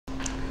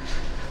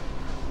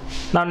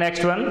Now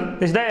next one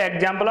is the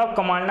example of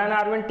command line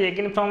argument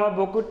taken from a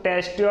book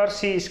test your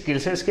C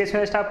skills. इस case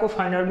में just आपको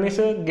find out means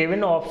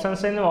given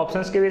options हैं,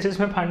 options के basis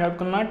में find out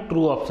करना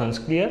true options.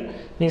 Clear?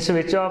 Means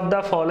which of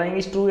the following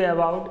is true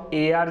about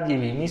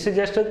ARGB. Means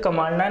just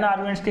command line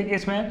arguments के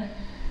case में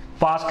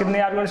पास कितने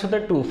आर्गुमेंट्स होते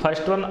हैं? 2.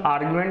 First one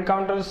argument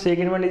counter,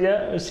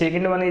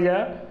 second one is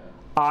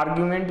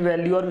argument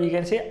value और we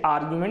can say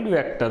argument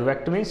vector.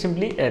 Vector mean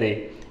simply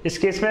array. इस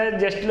case में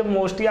just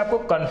mostly आपको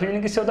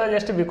confusion किससे होता है?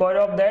 Just because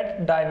of that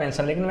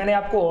dimension. लेकिन मैंने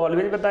आपको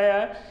ऑलवेज बताया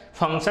है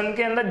फंक्शन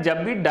के अंदर जब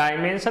भी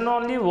dimension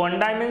only one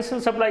dimension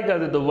supply कर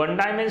दे तो वन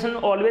डायमेंशन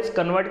ऑलवेज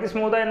कन्वर्ट किस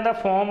में होता है? In the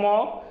form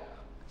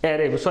of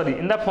array, sorry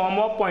in the form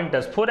of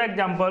pointers. For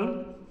example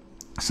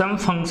some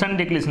function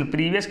declaration.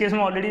 Previous case में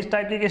ऑलरेडी इस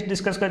टाइप के केस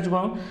डिस्कस कर चुका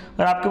हूँ.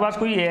 और आपके पास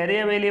कोई एरे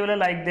अवेलेबल है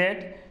like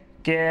that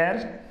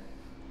care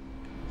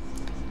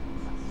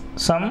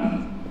some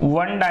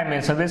one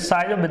dimension with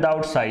size और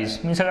विदाउट साइज.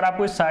 मीन्स अगर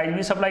आपको साइज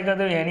भी सप्लाई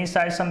करते हो any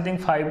size something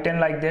 5, 10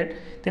 like that,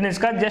 तो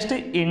इसका जस्ट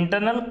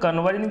इंटरनल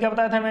कन्वर्जन क्या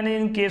बताया था मैंने?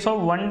 In case of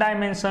one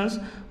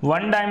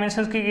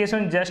dimensions के केस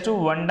में जस्ट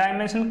वन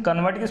डायमेंशन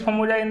कन्वर्ट किस फॉर्म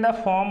हो जाए? In the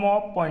form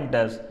of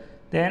pointers.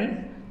 Then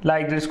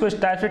like this को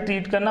इस टाइप से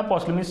ट्रीट करना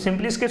पॉसिबल. मीन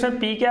सिंपली इस केस में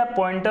पी क्या है?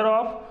 Pointer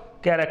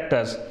of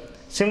characters.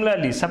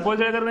 Similarly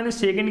suppose अगर मैंने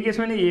सेकंड केस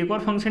में एक और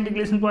फंक्शन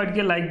डिक्लेरेशन प्रोवाइड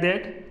किया लाइक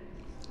दैट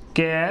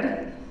केयर,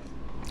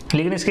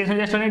 लेकिन इस केस में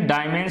जस्ट मैंने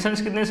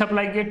डायमेंशंस कितने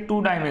सप्लाई किए? 2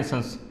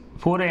 dimensions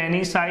for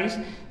any size.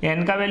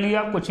 N का वैल्यू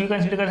आप कुछ भी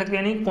कंसीडर कर सकते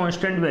हैं, यानी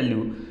कांस्टेंट वैल्यू.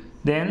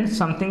 देन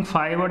समथिंग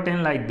 5 और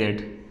 10 लाइक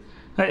दैट.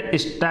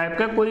 इस टाइप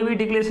का कोई भी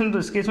डिक्लेरेशन, तो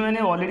इस केस में मैंने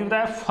ऑलरेडी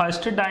बताया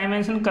फर्स्ट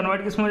डायमेंशन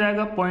कन्वर्ट किस में हो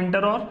जाएगा?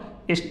 पॉइंटर और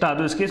स्टार.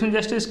 तो इस केस में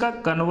जस्ट इसका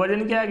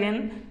कन्वर्जन क्या अगेन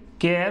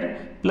केयर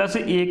प्लस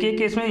ए के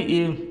केस में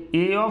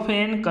ए ऑफ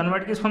एन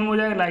कन्वर्ट किस फॉर्म में हो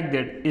जाएगा? Like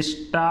that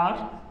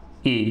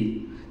star A.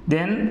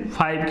 Then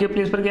 5 के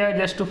प्लेस पर क्या है?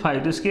 जस्ट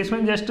 5. तो इस केस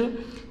में जस्ट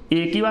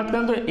ए की बात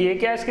करें तो ए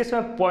क्या है इस केस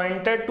में?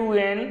 Pointer to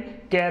N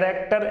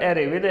character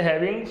array with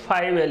having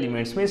 5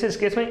 elements. Means इस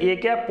केस में ए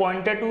क्या है?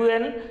 Pointer to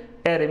an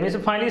array. Means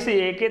finally से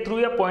ए के थ्रू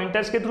या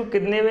पॉइंटर्स के थ्रू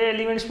कितने वे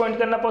एलिमेंट्स पॉइंट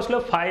करना पॉसिबल?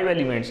 5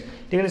 एलिमेंट्स.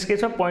 लेकिन इस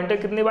केस में पॉइंटर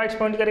कितने बाइट्स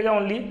पॉइंट करेगा?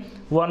 Only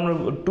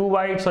 2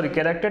 bytes. Sorry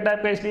character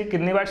type का इसलिए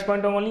कितने बाइट्स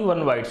पॉइंट होंगे? ओनली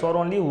 1 बाइट्स और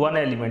only 1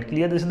 element.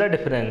 Clear? This is the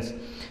difference.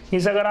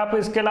 Means अगर आप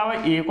इसके अलावा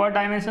एक और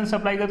डायमेंशन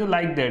सप्लाई करते हो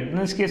लाइक दैट,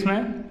 इस केस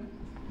में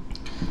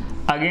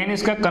अगेन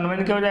इसका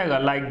कन्वर्ट क्या हो जाएगा?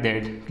 Like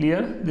that.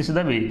 Clear? This is the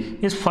way.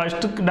 इस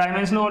फर्स्ट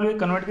डायमेंशन ऑलवेज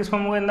कन्वर्ट किस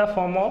फॉर्म होगा? In the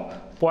form of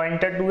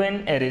pointer to an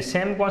array.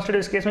 Same concept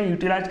इस केस में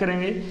यूटिलाइज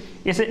करेंगे.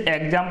 इसे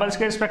एग्जांपल्स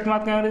के रिस्पेक्ट में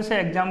बात करेंगे. इसे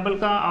एग्जांपल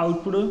का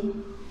आउटपुट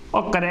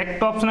और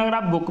करेक्ट ऑप्शन अगर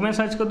आप बुक में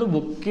सर्च करो तो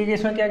बुक के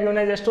केस में क्या गिवन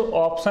है? Just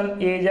option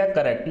A is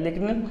correct.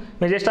 लेकिन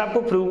मैं जस्ट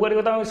आपको प्रूव करके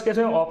बताऊँ इस केस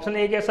में ऑप्शन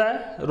ए कैसा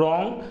है?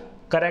 रॉन्ग.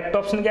 करेक्ट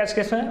ऑप्शन क्या है इस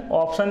केस में?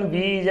 Option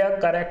B is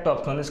correct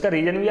option. इसका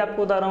रीजन भी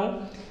आपको बता रहा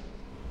हूँ.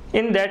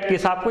 इन दैट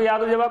केस आपको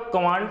याद हो जब आप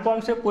कमांड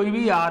प्रॉम्प्ट से कोई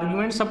भी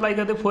आर्गुमेंट सप्लाई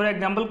करते, फॉर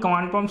एग्जांपल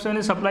कमांड प्रॉम्प्ट से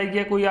मैंने सप्लाई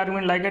किया कोई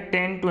argument like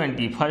 10,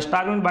 20. First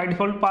argument by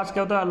default पास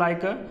क्या होता है?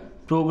 Like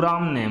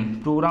programme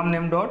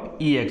name dot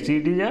exe.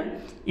 It is a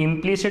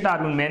implicit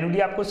argument. Manually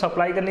आपको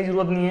सप्लाई करने की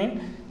जरूरत नहीं है.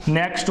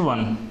 नेक्स्ट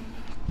वन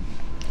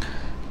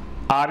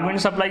आर्गुमेंट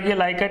सप्लाई किया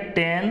लाइक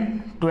 10,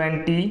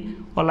 20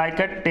 और लाइक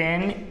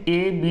 10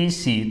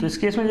 ABC. तो इस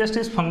केस में जस्ट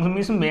इस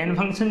फंक्शन मेन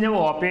फंक्शन जब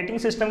ऑपरेटिंग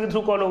सिस्टम के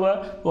थ्रू कॉल होगा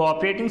वो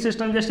ऑपरेटिंग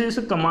सिस्टम जस्ट इस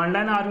कमांड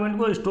लाइन आर्गुमेंट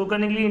को स्टोर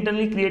करने के लिए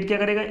इंटरनली क्रिएट क्या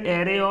करेगा?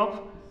 Array of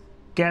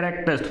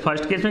characters.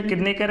 First case में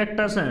कितने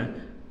कैरेक्टर्स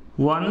हैं?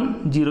 1,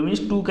 0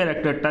 मीन्स 2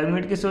 कैरेक्टर.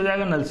 टर्मिनेट किससे हो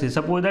जाएगा? नल से.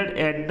 Suppose that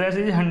address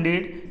is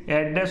 100,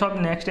 address of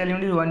next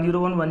element is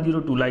 101,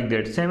 102 like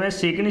that. Same है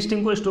सेकंड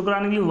स्ट्रिंग को स्टोर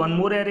कराने के लिए 1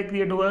 मोर एरे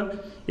क्रिएट होगा.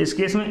 इस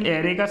केस में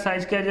एरे का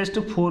साइज क्या है? Just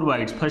 4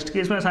 bytes. फर्स्ट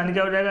केस में आसानी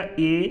क्या हो जाएगा?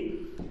 A,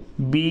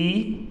 B,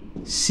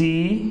 C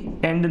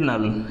and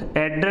null.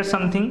 Address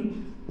something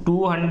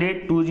 200,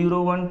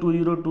 201,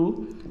 202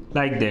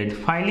 like that.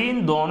 Finally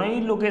in दोनों ही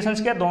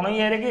लोकेशंस क्या? दोनों ही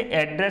एरे के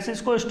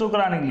एड्रेसेस को स्टोर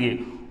कराने के लिए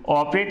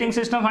ऑपरेटिंग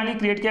सिस्टम फाइनली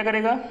क्रिएट क्या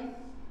करेगा?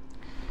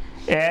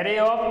 Array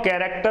of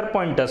character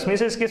pointers.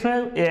 Means इस केस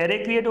में एरे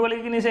क्रिएट होगा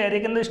लेकिन इस एरे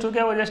के अंदर स्टोर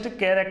क्या होगा? जस्ट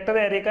कैरेक्टर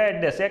एरे का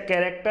एड्रेस या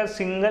कैरेक्टर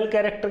सिंगल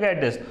कैरेक्टर का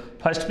एड्रेस.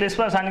 फर्स्ट प्लेस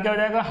पर आसानी क्या हो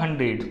जाएगा?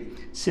 100.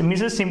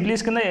 मीन्स सिंपली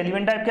इसके अंदर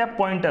एलिमेंट टाइप क्या है?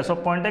 पॉइंटर्स.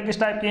 और पॉइंटर किस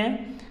टाइप के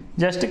हैं?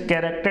 Just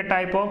character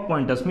type of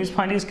pointers. Means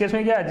finally इस केस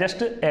में क्या है?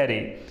 Just array.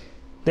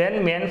 Then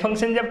main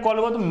function जब कॉल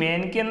होगा तो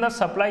मेन के अंदर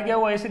सप्लाई क्या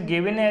हुआ? ऐसे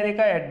गिवन एरे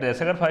का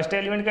एड्रेस. अगर फर्स्ट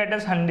एलिमेंट का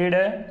एड्रेस 100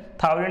 है,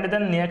 1000 है,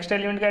 देन नेक्स्ट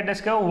एलिमेंट का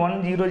एड्रेस क्या हो?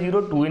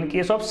 1002 in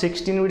case of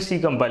 16 bit C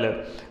compiler.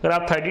 अगर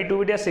आप 32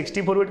 बिट या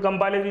 64 बिट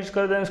कंपाइलर यूज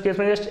करते हैं उस केस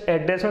में जस्ट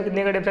एड्रेस में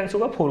कितने का डिफरेंस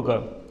होगा? 4 का.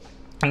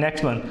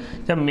 नेक्स्ट वन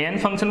जब मेन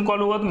फंक्शन कॉल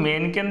होगा तो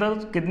मेन के अंदर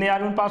कितने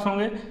आर्गुमेंट पास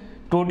होंगे?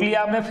 टोटली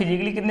आपने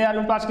फिजिकली कितने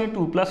आर्गुमेंट पास किए?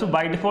 2 plus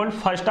by default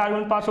first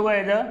argument पास होगा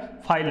एज अ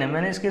फाइल नेम.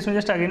 मैंने इस केस में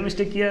जस्ट अगेन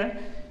मिस्टेक किया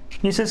है.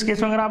 इस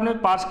केस में अगर आपने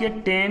पास किया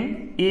 10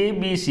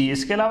 ABC,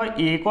 इसके अलावा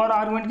एक और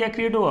आर्गुमेंट क्या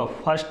क्रिएट होगा?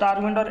 फर्स्ट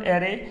आर्गुमेंट और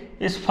एरे.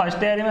 इस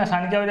फर्स्ट एरे में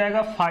आसान क्या हो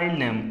जाएगा? File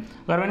name.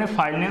 अगर मैंने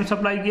फाइल नेम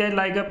सप्लाई किया है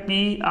like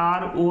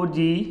PROG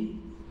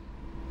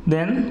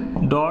then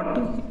dot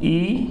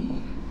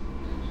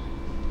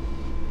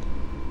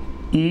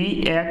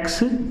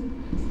EXE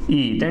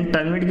ई, देन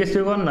टर्मिनेट किससे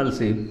होगा, नल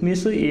से,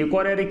 मीन्स एक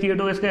और एरे क्रिएट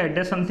होगा, इसका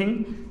address something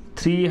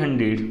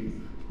 300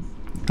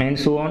 and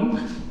so on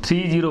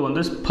 301।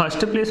 तो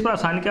फर्स्ट प्लेस पर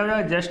आसानी क्या हो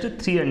जाएगा, जस्ट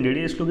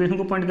 300, इस लोकेशन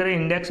को पॉइंट करें,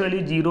 इंडेक्स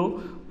वैल्यू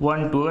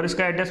 012। अगर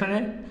इसका एड्रेस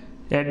मैंने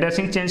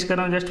एड्रेसिंग चेंज कर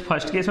रहा हूँ, जस्ट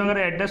फर्स्ट केस में अगर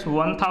एड्रेस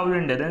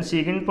 1000 है, देन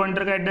सेकंड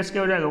पॉइंटर का एड्रेस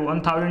क्या हो जाएगा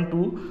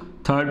 1002,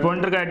 थर्ड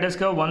पॉइंटर का एड्रेस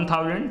क्या हो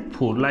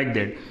 1004, लाइक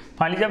दैट।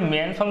 फाइनली जब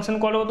मेन फंक्शन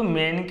कॉल हो तो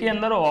मेन के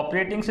अंदर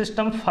ऑपरेटिंग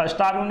सिस्टम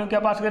फर्स्ट आर्गुमेंट क्या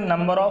पास करें,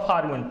 नंबर ऑफ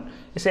आर्गुमेंट,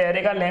 इस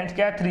एरे का लेंथ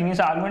क्या है 3, मीन्स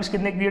आर्गुमेंट्स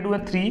कितने क्रिएट हुए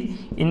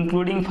 3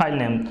 including file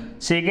name.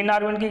 Second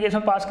argument के केस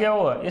में पास क्या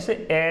होगा, इस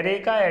एरे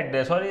का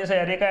एड्रेस, और इस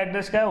एरे का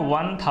एड्रेस क्या है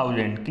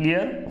 1000,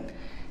 क्लियर।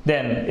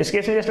 देन इस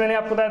केस में जैसे मैंने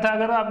आपको बताया था,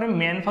 अगर आपने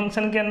मेन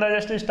फंक्शन के अंदर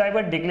जस्ट इस टाइप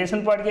का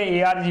डिक्लेरेशन पढ़ के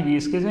ARGB,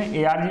 इस केस में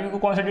ARGB को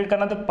कॉन्सेंट्रेट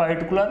करना तो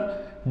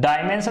पर्टिकुलर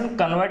डायमेंशन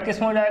कन्वर्ट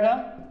किस में हो जाएगा,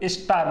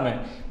 स्टार में,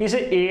 इसे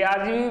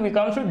ARGB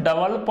बिकम्स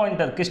डबल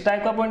पॉइंटर, किस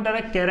टाइप का पॉइंटर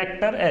है,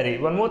 character array.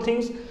 One more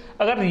things,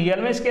 अगर रियल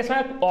में इस केस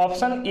में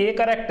ऑप्शन ए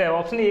करेक्ट है,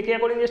 ऑप्शन ए के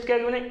अकॉर्डिंग जस्ट क्या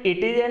किया मैंने,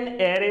 it is an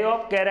array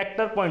of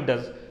character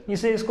pointers,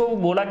 इसे इसको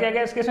बोला क्या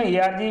गया इसके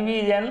ARGB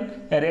इज एन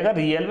एरे। अगर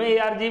रियल में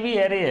ARGB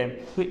एरे है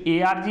तो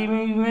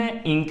ARGB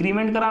में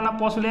इंक्रीमेंट कराना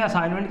पॉसिबल है,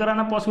 असाइनमेंट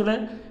कराना पॉसिबल है।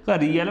 अगर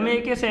रियल में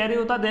एक एरे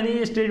होता देन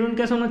ये स्टेटमेंट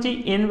कैसे होना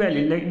चाहिए,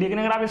 इनवैलिड, लेकिन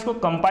अगर आप इसको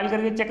कंपाइल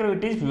करके चेक करो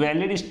it is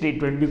valid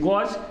statement,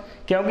 because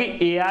क्योंकि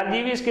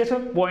ARGB इस केस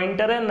में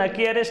पॉइंटर है न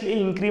कि एरे, इसलिए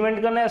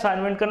इंक्रीमेंट करना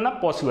असाइनमेंट करना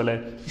पॉसिबल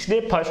है,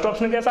 इसलिए फर्स्ट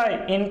ऑप्शन कैसा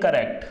है,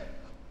 incorrect.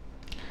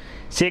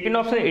 Second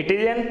option it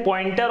is an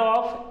pointer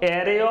of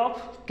array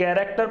of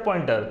character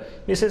pointer,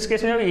 इस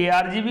केस में जब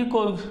ARGB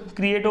को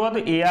क्रिएट होगा तो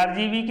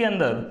ARGB के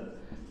अंदर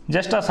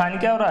जस्ट असाइन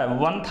क्या हो रहा है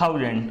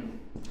 1000,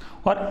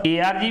 और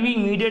ARGB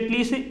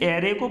इमीडिएटली से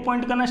एरे को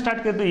पॉइंट करना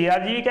स्टार्ट कर, तो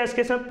ARGB क्या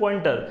इसके साथ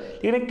पॉइंटर,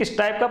 लेकिन किस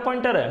टाइप का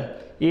पॉइंटर है,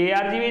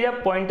 ARGB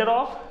जब pointer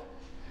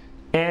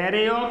of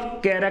array of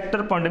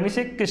character pointer, mean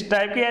से किस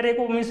टाइप के एरे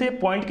को, मीन से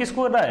पॉइंट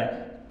किसको कर रहा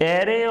है,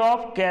 array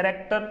of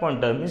character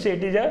pointer, mean से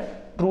it is a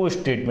true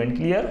statement,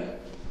 clear.